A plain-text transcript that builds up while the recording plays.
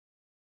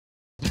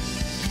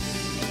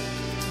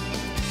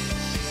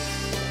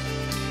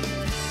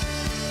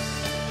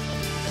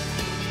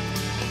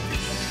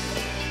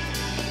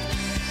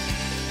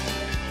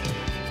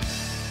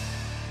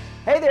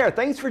there,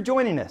 thanks for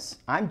joining us.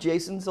 I'm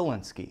Jason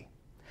Zielinski.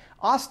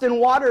 Austin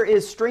Water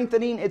is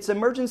strengthening its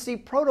emergency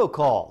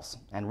protocols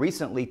and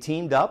recently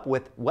teamed up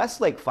with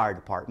Westlake Fire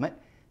Department,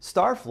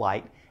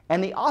 Starflight,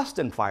 and the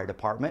Austin Fire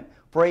Department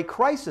for a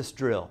crisis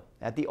drill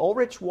at the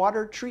Ulrich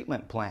Water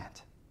Treatment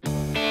Plant.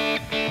 The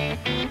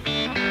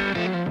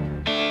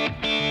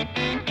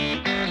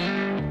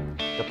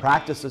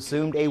practice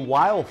assumed a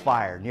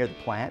wildfire near the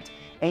plant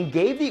and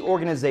gave the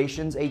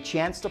organizations a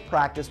chance to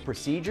practice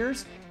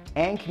procedures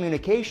and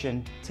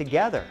communication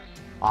together.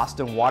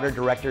 Austin Water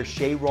Director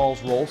Shay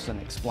Rawls-Rolson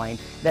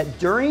explained that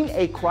during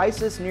a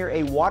crisis near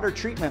a water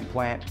treatment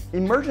plant,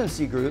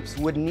 emergency groups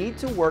would need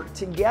to work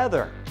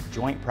together.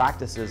 Joint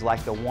practices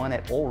like the one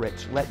at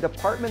Ulrich let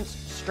departments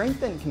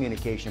strengthen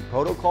communication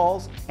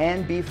protocols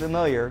and be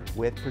familiar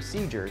with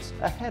procedures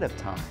ahead of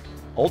time.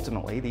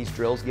 Ultimately, these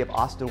drills give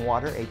Austin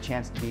Water a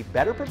chance to be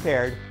better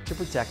prepared to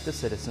protect the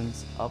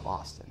citizens of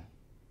Austin.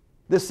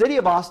 The City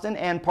of Austin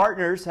and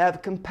partners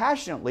have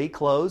compassionately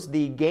closed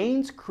the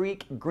Gaines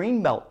Creek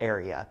Greenbelt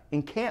area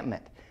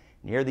encampment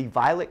near the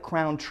Violet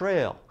Crown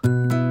Trail.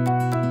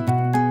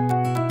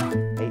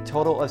 A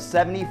total of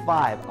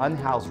 75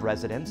 unhoused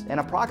residents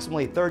and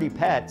approximately 30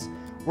 pets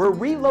were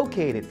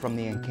relocated from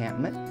the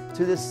encampment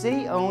to the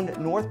city-owned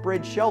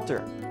Northbridge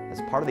Shelter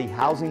as part of the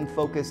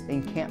housing-focused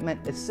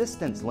Encampment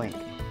Assistance Link,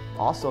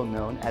 also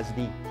known as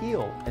the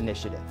HEAL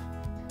initiative.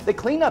 The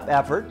cleanup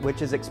effort,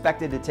 which is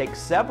expected to take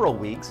several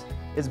weeks,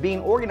 is being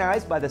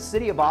organized by the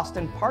City of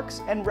Austin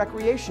Parks and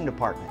Recreation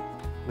Department,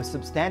 with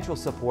substantial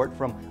support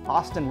from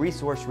Austin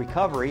Resource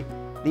Recovery,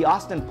 the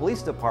Austin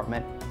Police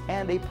Department,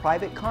 and a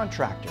private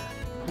contractor.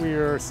 We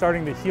are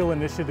starting the HEAL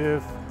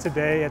initiative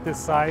today at this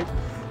site.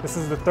 This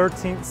is the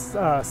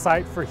 13th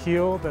site for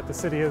HEAL that the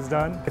city has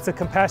done. It's a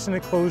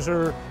compassionate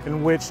closure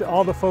in which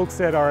all the folks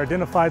that are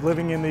identified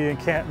living in the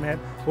encampment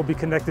will be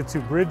connected to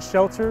bridge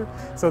shelter.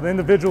 So the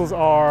individuals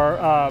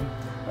are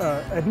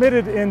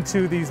admitted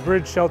into these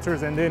bridge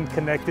shelters and then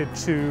connected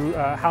to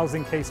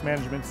housing case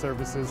management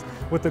services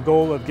with the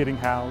goal of getting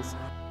housed.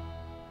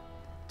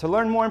 To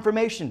learn more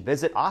information,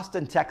 visit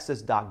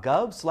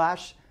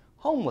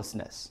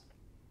austintexas.gov/homelessness.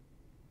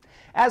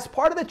 As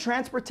part of the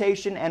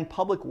Transportation and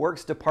Public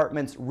Works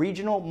Department's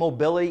Regional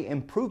Mobility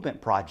Improvement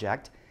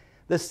Project,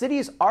 the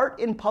city's Art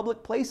in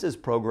Public Places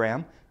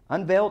program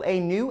unveiled a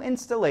new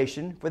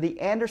installation for the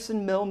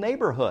Anderson Mill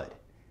neighborhood.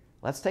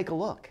 Let's take a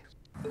look.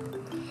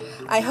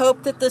 I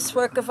hope that this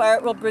work of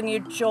art will bring you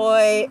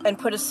joy and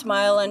put a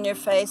smile on your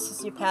face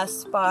as you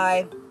pass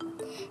by,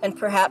 and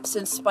perhaps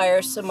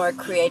inspire some more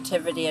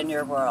creativity in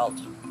your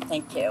world.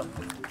 Thank you.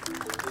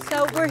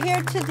 So we're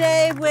here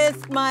today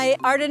with my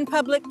Art in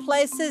Public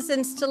Places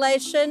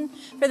installation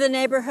for the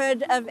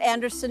neighborhood of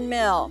Anderson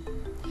Mill.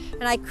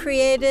 And I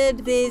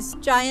created these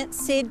giant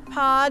seed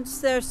pods.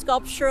 They're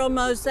sculptural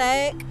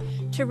mosaic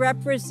to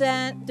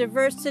represent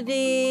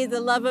diversity,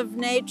 the love of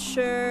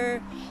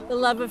nature, the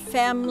love of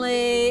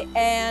family,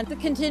 and the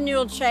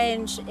continual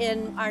change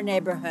in our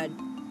neighborhood.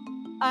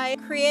 I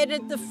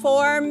created the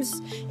forms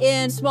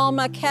in small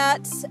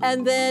maquettes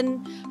and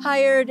then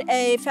hired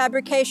a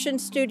fabrication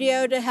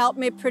studio to help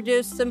me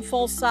produce them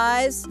full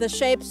size. The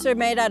shapes are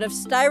made out of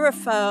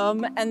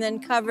styrofoam and then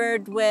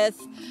covered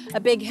with a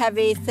big,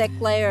 heavy, thick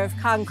layer of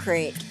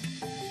concrete.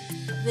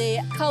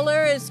 The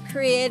color is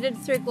created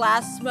through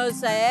glass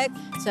mosaic,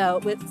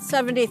 so with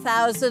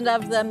 70,000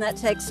 of them, that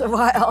takes a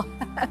while.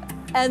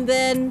 And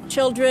then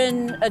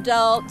children,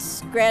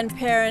 adults,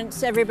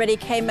 grandparents, everybody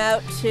came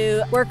out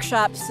to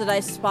workshops that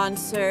I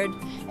sponsored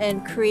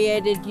and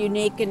created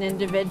unique and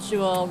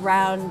individual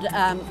round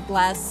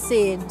glass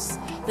seeds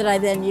that I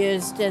then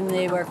used in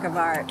the work of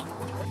art.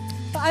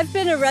 I've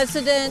been a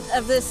resident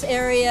of this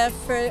area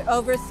for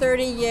over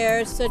 30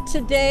 years, so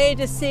today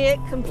to see it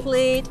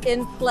complete,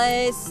 in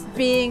place,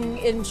 being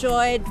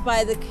enjoyed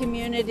by the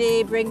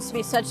community brings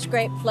me such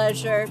great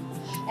pleasure.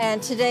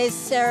 And today's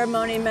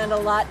ceremony meant a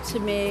lot to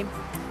me,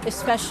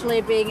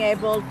 especially being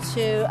able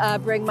to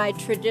bring my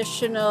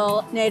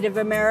traditional Native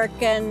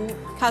American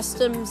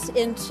customs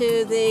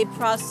into the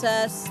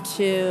process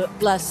to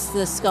bless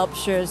the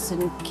sculptures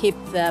and keep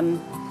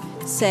them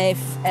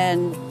safe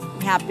and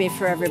happy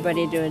for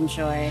everybody to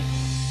enjoy.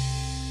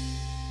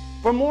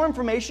 For more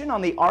information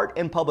on the Art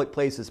in Public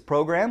Places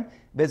program,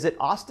 visit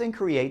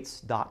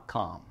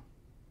austincreates.com.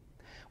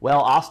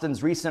 Well,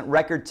 Austin's recent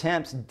record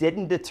temps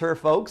didn't deter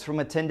folks from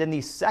attending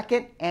the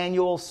second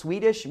annual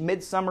Swedish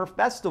Midsummer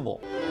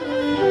Festival,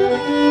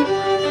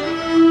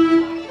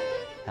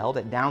 held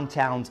at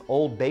downtown's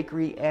Old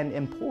Bakery and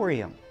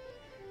Emporium.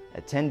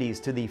 Attendees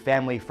to the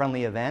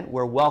family-friendly event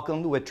were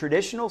welcomed with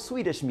traditional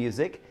Swedish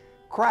music,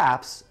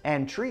 crafts,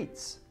 and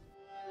treats.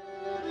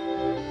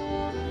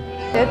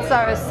 It's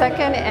our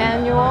second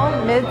annual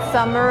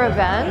Midsummer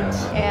event,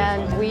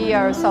 and we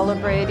are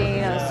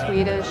celebrating a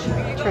Swedish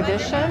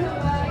tradition.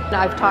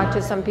 I've talked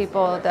to some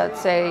people that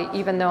say,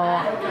 even though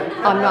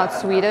I'm not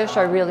Swedish,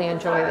 I really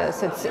enjoy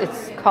this.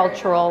 It's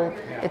cultural,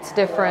 it's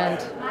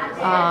different,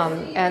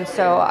 and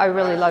so I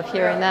really love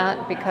hearing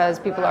that because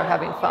people are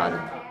having fun.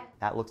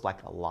 That looks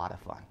like a lot of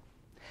fun.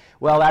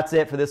 Well, that's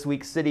it for this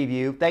week's City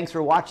View. Thanks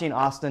for watching,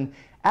 Austin.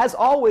 As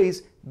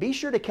always, be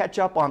sure to catch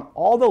up on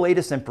all the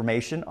latest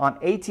information on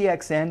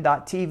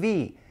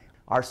atxn.tv,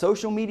 our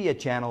social media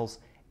channels,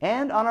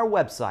 and on our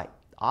website,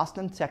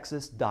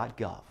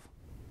 austintexas.gov.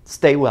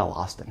 Stay well,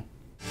 Austin.